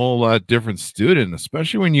have been a whole lot different student,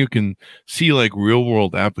 especially when you can see like real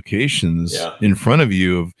world applications in front of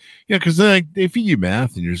you. Because then they feed you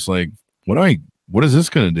math, and you're just like, what is this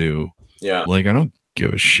going to do? Yeah. Like, I don't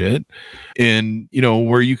give a shit. And, you know,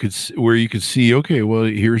 where you could see, okay, well,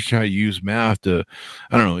 here's how you use math to,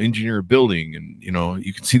 I don't know, engineer a building. And, you know,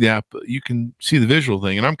 you can see the app, you can see the visual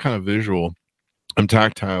thing. And I'm kind of visual. I'm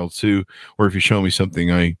tactile too, or if you show me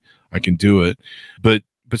something, I can do it. But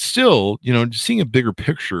still, you know, just seeing a bigger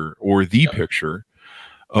picture or the picture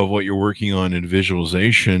of what you're working on in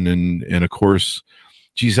visualization, and of course,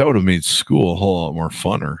 geez, that would have made school a whole lot more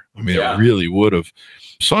funner. I mean, it really would have.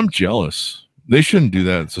 So I'm jealous. They shouldn't do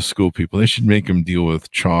that to school people. They should make them deal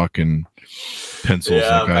with chalk and pencils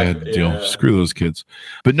like I had to deal. Screw those kids.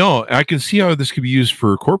 But no, I can see how this could be used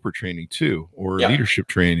for corporate training too, or leadership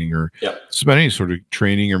training, or just about any sort of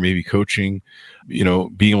training, or maybe coaching, you know,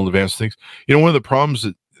 being able to advance things. You know, one of the problems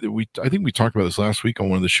that I think we talked about this last week on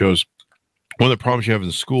one of the shows, one of the problems you have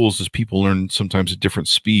in schools is people learn sometimes at different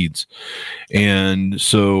speeds. And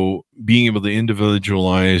so being able to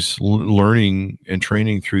individualize learning and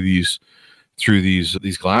training through these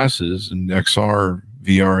glasses and XR,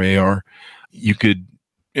 VR, AR, you could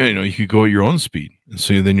go at your own speed. And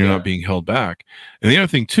so then you're not being held back. And the other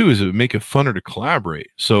thing too is it would make it funner to collaborate.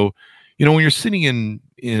 So, you know, when you're sitting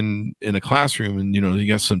in a classroom and, you know, you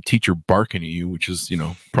got some teacher barking at you, which is, you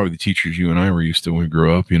know, probably the teachers you and I were used to when we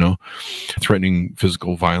grew up, you know, threatening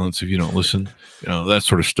physical violence if you don't listen, you know, that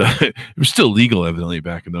sort of stuff. It was still legal evidently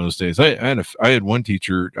back in those days. I had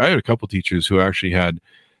a couple teachers who actually had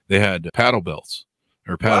paddle belts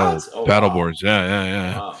or paddle boards.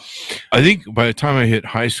 Yeah. Wow. I think by the time I hit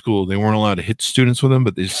high school, they weren't allowed to hit students with them,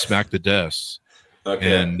 but they smacked the desks.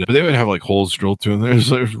 Okay. But they would have like holes drilled through them.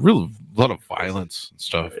 There's really a lot of violence and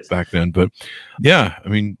stuff back then. But yeah, I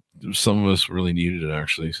mean, some of us really needed it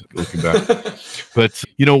actually, looking back. But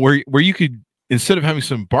you know, where you could, instead of having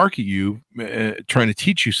someone bark at you, trying to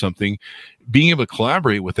teach you something, being able to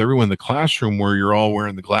collaborate with everyone in the classroom where you're all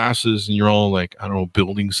wearing the glasses and you're all like, I don't know,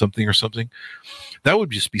 building something or something, that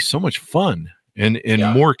would just be so much fun and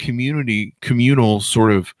more communal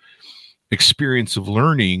sort of experience of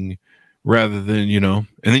learning, rather than, you know,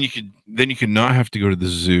 and then you could not have to go to the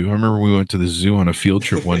zoo. I remember we went to the zoo on a field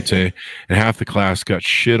trip one day and half the class got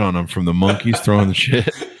shit on them from the monkeys throwing the shit.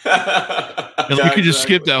 And we could just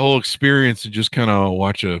skip that whole experience and just kind of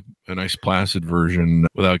watch a nice placid version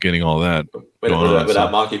without getting all that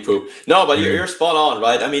without monkey poop. No, but you're spot on,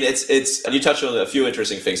 right? I mean, it's and you touched on a few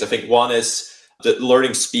interesting things. I think one is the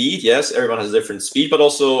learning speed. Yes, everyone has a different speed, but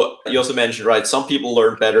also you also mentioned, right, some people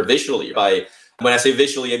learn better visually. When I say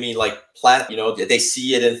visually, I mean like you know, they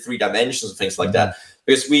see it in 3 dimensions and things like that.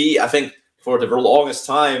 Because I think for the longest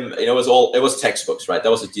time, you know, it was textbooks, right? That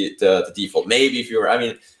was the default. Maybe if you're, I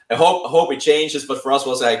mean, I hope it changes, but for us it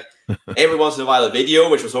was like every once in a while a video,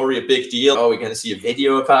 which was already a big deal. Oh, we're going to see a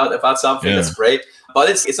video about something. That's great. But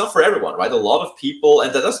it's not for everyone, right? A lot of people,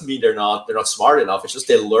 and that doesn't mean they're not smart enough. It's just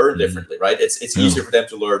they learn differently, right? It's easier for them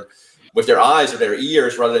to learn with their eyes or their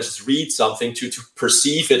ears rather than just read something to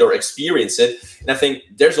perceive it or experience it. And I think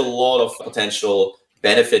there's a lot of potential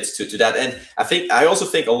benefits to that. And I also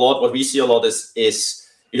think a lot, what we see a lot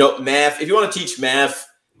is, you know, math. If you want to teach math,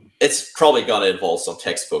 it's probably going to involve some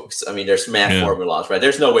textbooks. I mean, there's math formulas, right?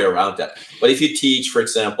 There's no way around that. But if you teach, for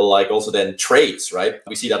example, like also then trades, right?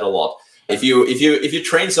 We see that a lot. If you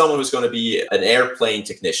train someone who's going to be an airplane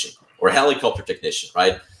technician or a helicopter technician,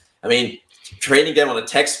 right? I mean, training them on a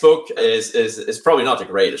textbook is probably not the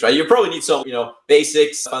greatest, right? You probably need some, you know,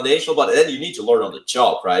 basics, foundational, but then you need to learn on the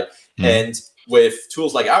job, right? And with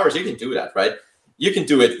tools like ours, you can do that, right? You can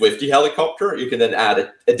do it with the helicopter. You can then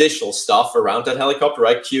add additional stuff around that helicopter,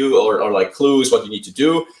 right? Cue or like clues, what you need to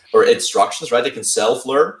do, or instructions, right? They can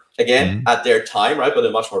self-learn again at their time, right? But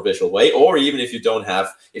in a much more visual way. Or even if you don't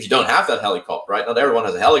have that helicopter, right? Not everyone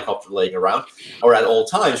has a helicopter laying around or at all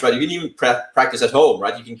times, right? You can even practice at home,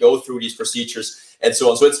 right? You can go through these procedures and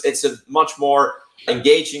so on. So it's a much more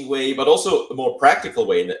engaging way, but also a more practical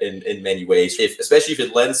way in many ways, especially if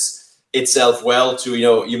it lends itself well to, you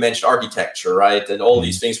know, you mentioned architecture, right? And all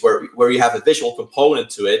these things where you have a visual component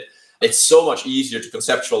to it. It's so much easier to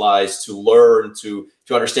conceptualize, to learn, to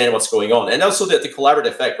understand what's going on. And also the collaborative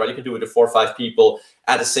effect, right? You can do it with 4 or 5 people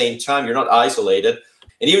at the same time. You're not isolated.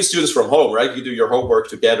 And even students from home, right? You do your homework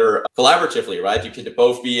together collaboratively, right? You can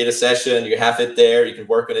both be in a session, you have it there, you can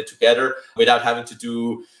work on it together without having to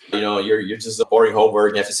do, you know, you're just a boring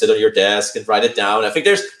homework. You have to sit on your desk and write it down. I think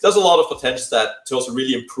there's a lot of potential to also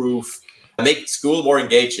really improve and make school more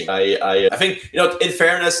engaging. I think, you know, in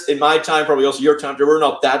fairness, in my time, probably also your time, there were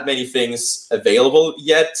not that many things available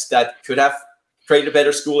yet that could have created a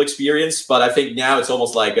better school experience. But I think now it's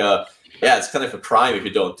almost like it's kind of a crime if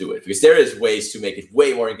you don't do it, because there is ways to make it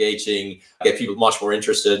way more engaging, get people much more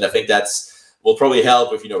interested. And I think that's will probably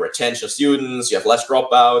help with, retention of students. You have less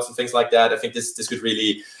dropouts and things like that. I think this could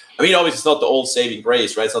really, obviously it's not the old saving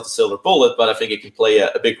grace, right? It's not the silver bullet, but I think it can play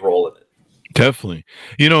a big role in it. Definitely.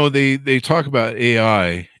 They talk about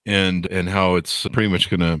AI and how it's pretty much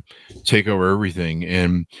going to take over everything.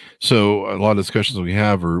 And so a lot of discussions we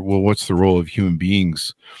have are, well, what's the role of human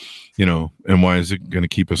beings, and why is it going to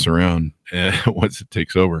keep us around once it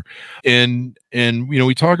takes over? And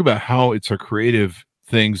we talk about how it's our creative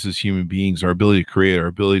things as human beings, our ability to create, our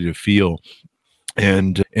ability to feel.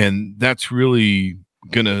 And that's really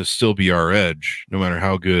going to still be our edge, no matter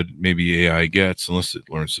how good maybe AI gets, unless it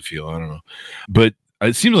learns to feel. I don't know. But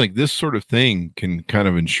it seems like this sort of thing can kind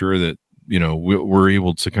of ensure that, we're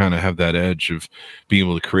able to kind of have that edge of being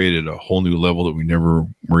able to create at a whole new level that we never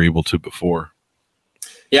were able to before.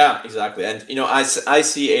 Yeah, exactly. And, I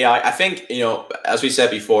see AI, I think, as we said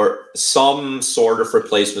before, some sort of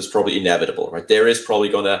replacement is probably inevitable, right? There is probably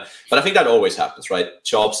but I think that always happens, right?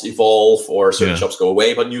 Jobs evolve or certain jobs go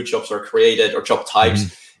away, but new jobs are created, or job types.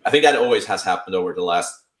 Mm-hmm. I think that always has happened over the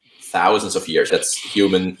last thousands of years. That's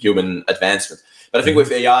human advancement. But I think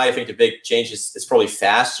with AI, I think the big change is probably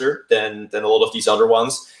faster than a lot of these other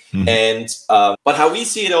ones. Mm-hmm. And but how we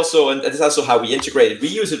see it also, and this is also how we integrate it, we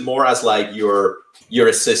use it more as like your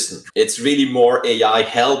assistant. It's really more AI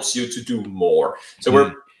helps you to do more. So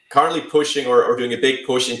we're currently pushing or doing a big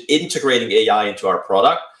push in integrating AI into our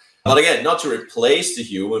product. But again, not to replace the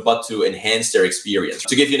human, but to enhance their experience.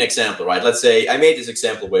 To give you an example, right? Let's say I made this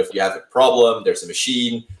example with, you have a problem, there's a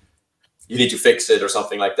machine, you need to fix it or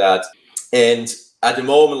something like that. And at the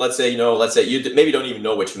moment, let's say you maybe don't even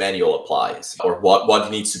know which manual applies or what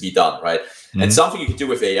needs to be done, right? Mm-hmm. And something you can do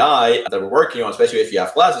with AI that we're working on, especially if you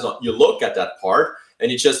have glasses on, you look at that part and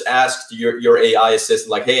you just ask your AI assistant,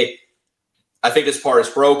 like, hey, I think this part is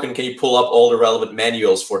broken. Can you pull up all the relevant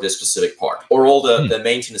manuals for this specific part, or all the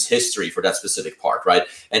maintenance history for that specific part, right?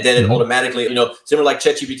 And then it automatically, similar like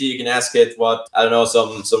ChatGPT, you can ask it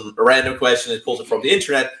some random question. It pulls it from the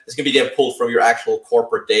internet. It's going to be then pulled from your actual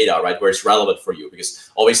corporate data, right, where it's relevant for you,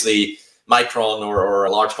 because obviously Micron or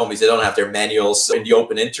large companies, they don't have their manuals in the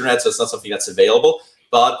open internet, so it's not something that's available.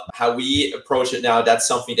 But how we approach it now, that's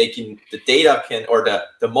something the data can, or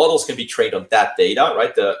the models can be trained on that data,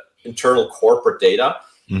 right? The internal corporate data,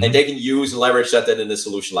 and they can use and leverage that then in a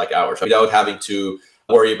solution like ours, right? Without having to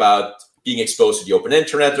worry about being exposed to the open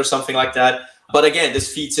internet or something like that. But again,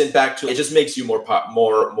 this feeds in back to, it just makes you more,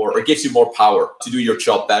 it gives you more power to do your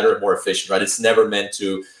job better and more efficient, right? It's never meant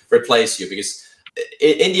to replace you, because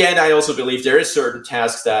in the end, I also believe there is certain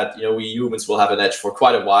tasks that, we humans will have an edge for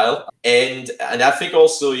quite a while. And I think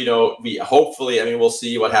also, we hopefully, we'll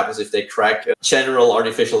see what happens if they crack general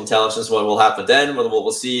artificial intelligence, what will happen then.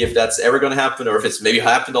 We'll see if that's ever going to happen, or if it's maybe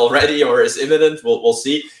happened already or is imminent. We'll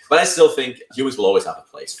see. But I still think humans will always have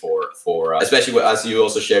a place for especially as you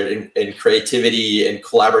also shared in creativity and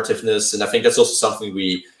collaborativeness. And I think that's also something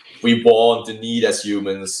we want and need as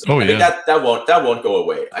humans. I think that won't go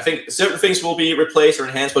away. I think certain things will be replaced or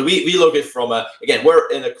enhanced, but we look at it from again, we're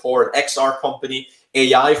in a core an XR company.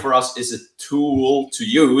 AI for us is a tool to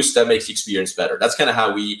use that makes the experience better. That's kind of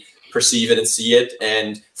how we perceive it and see it.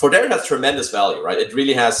 And for that, it has tremendous value, right? It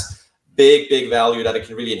really has big value that it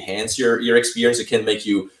can really enhance your experience. It can make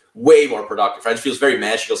you way more productive, right? It feels very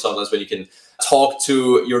magical sometimes when you can talk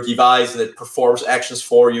to your device and it performs actions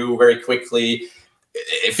for you very quickly.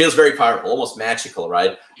 It feels very powerful, almost magical,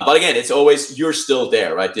 right? But again, it's always, you're still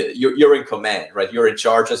there, right? You're in command, right? You're in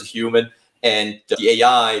charge as a human, and the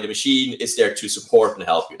AI, the machine, is there to support and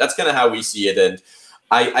help you. That's kind of how we see it. And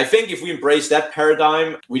I think if we embrace that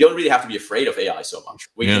paradigm, we don't really have to be afraid of AI so much.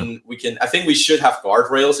 We can. I think we should have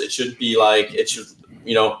guardrails. It shouldn't be like, it should,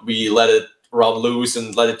 we let it run loose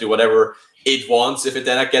and let it do whatever it wants, if it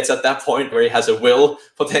then gets at that point where it has a will,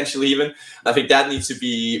 potentially even. I think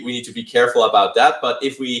we need to be careful about that. But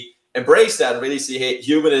if we embrace that and really see, hey,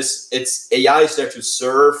 AI is there to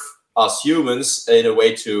serve us humans in a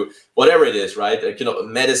way to whatever it is, right?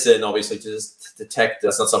 Medicine, obviously, to just detect,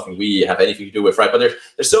 that's not something we have anything to do with, right? But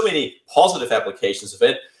there's so many positive applications of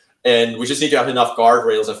it, and we just need to have enough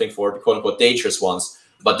guardrails, I think, for the quote unquote dangerous ones.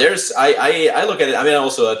 But I look at it, I'm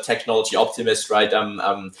also a technology optimist, right?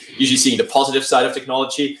 I'm usually seeing the positive side of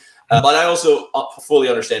technology, but I also fully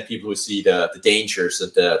understand people who see the dangers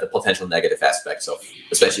and the potential negative aspects of,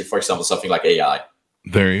 especially, for example, something like AI.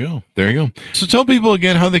 There you go. So tell people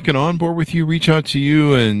again how they can onboard with you, reach out to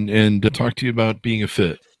you, and talk to you about being a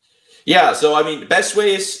fit. Yeah, so the best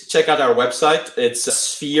way is check out our website. It's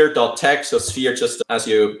sphere.tech. So Sphere, just as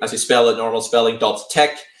you spell it, normal spelling,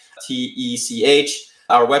 .tech, TECH.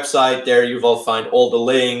 Our website, there you will find all the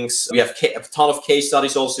links. We have a ton of case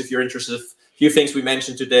studies also if you're interested. A few things we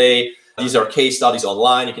mentioned today. These are case studies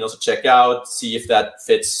online. You can also check out, see if that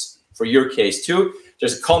fits for your case too.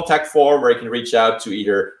 There's a contact form where you can reach out to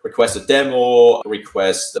either request a demo,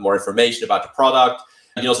 request more information about the product.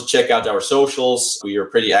 You can also check out our socials. We are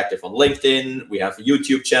pretty active on LinkedIn. We have a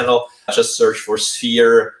YouTube channel. Just search for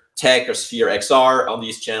Sphere Tech or Sphere XR on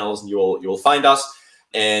these channels and you'll find us.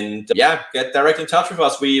 And yeah, get directly in touch with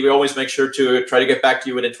us. We always make sure to try to get back to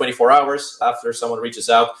you within 24 hours after someone reaches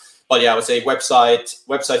out. But yeah, I would say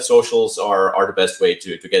website socials are the best way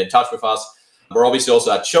to get in touch with us. We're obviously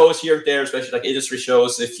also at shows here and there, especially like industry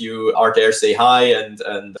shows. If you are there, say hi and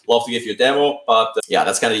love to give you a demo. But yeah,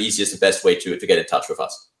 that's kind of the easiest and best way to get in touch with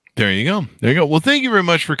us. There you go. There you go. Well, thank you very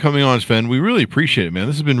much for coming on, Sven. We really appreciate it, man.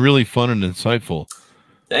 This has been really fun and insightful.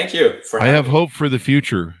 Thank you. I have hope for the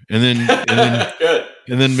future. And then Good.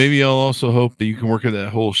 And then maybe I'll also hope that you can work at that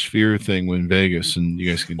whole Sphere thing in Vegas, and you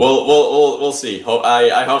guys can. We'll see.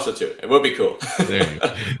 I hope so too. It would be cool. There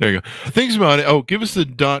you go. Things about it. Oh, give us the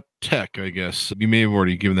 .tech. I guess you may have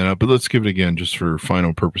already given that out, but let's give it again just for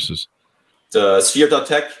final purposes. The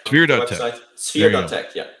Sphere.tech. Sphere.tech.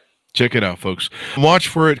 Sphere.tech. Yeah. Check it out, folks. Watch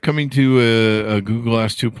for it coming to a Google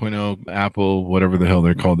Glass 2.0, Apple, whatever the hell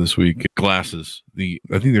they're called this week. Glasses. I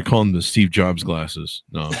think they're calling them the Steve Jobs glasses.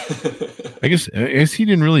 No, I guess he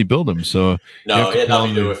didn't really build them. So no, he had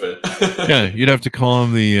nothing to do with it. Yeah, you'd have to call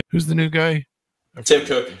him who's the new guy? Tim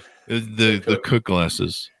Cook. The Cook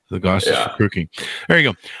glasses. The glasses for cooking. There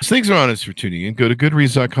you go. So thanks for honest for tuning in. Go to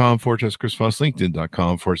goodreads.com/Chris Voss,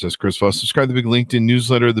 LinkedIn.com/Chris Voss. Subscribe to the big LinkedIn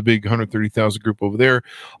newsletter, the big 130,000 group over there.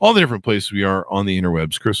 All the different places we are on the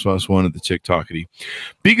interwebs. Chris Voss 1 at the TikTokity.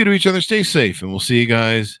 Be good to each other. Stay safe, and we'll see you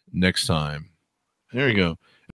guys next time. There you go.